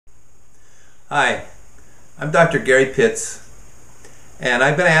Hi, I'm Dr. Gary Pitts, and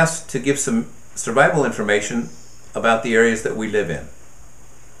I've been asked to give some survival information about the areas that we live in.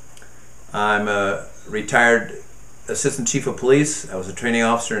 I'm a retired Assistant Chief of Police. I was a training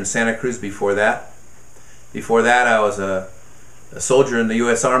officer in Santa Cruz before that. Before that, I was a soldier in the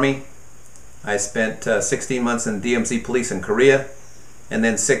U.S. Army. I spent 16 months in DMZ Police in Korea, and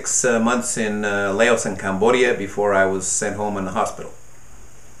then 6 months in Laos and Cambodia before I was sent home in the hospital.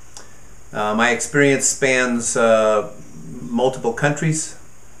 My experience spans multiple countries,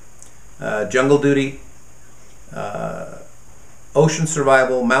 jungle duty, ocean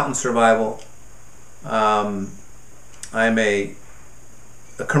survival, mountain survival. I'm a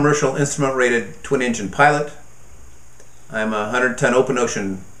commercial instrument-rated twin-engine pilot. I'm a 100-ton open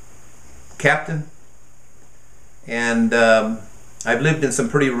ocean captain, and I've lived in some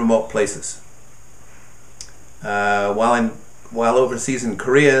pretty remote places. While overseas in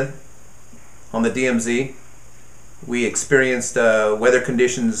Korea, on the DMZ, we experienced weather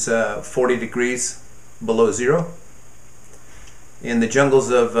conditions 40 degrees below zero. In the jungles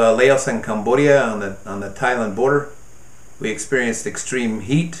of Laos and Cambodia on the Thailand border, we experienced extreme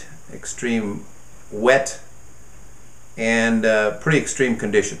heat, extreme wet, and pretty extreme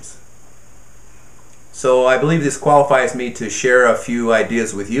conditions. So I believe this qualifies me to share a few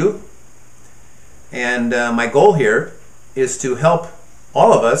ideas with you. And my goal here is to help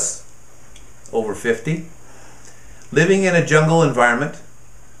all of us over 50 living in a jungle environment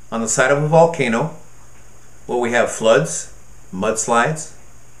on the side of a volcano where we have floods, mudslides,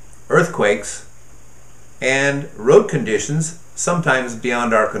 earthquakes, and road conditions sometimes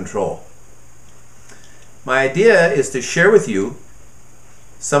beyond our control. My idea is to share with you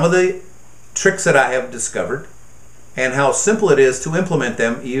some of the tricks that I have discovered and how simple it is to implement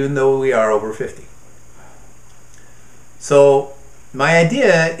them even though we are over 50. So my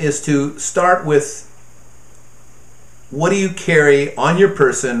idea is to start with, what do you carry on your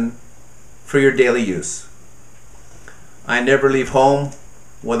person for your daily use? I never leave home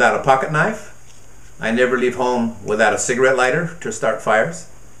without a pocket knife. I never leave home without a cigarette lighter to start fires.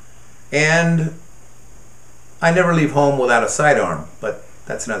 And I never leave home without a sidearm, but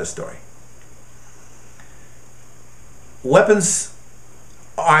that's another story. Weapons,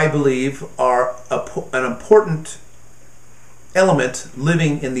 I believe, are an important element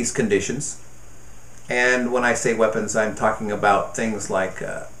living in these conditions. And when I say weapons, I'm talking about things like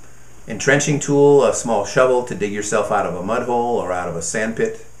entrenching tool, a small shovel to dig yourself out of a mud hole or out of a sand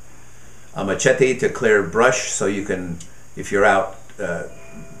pit, a machete to clear brush so you can, if you're out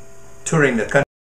touring the country,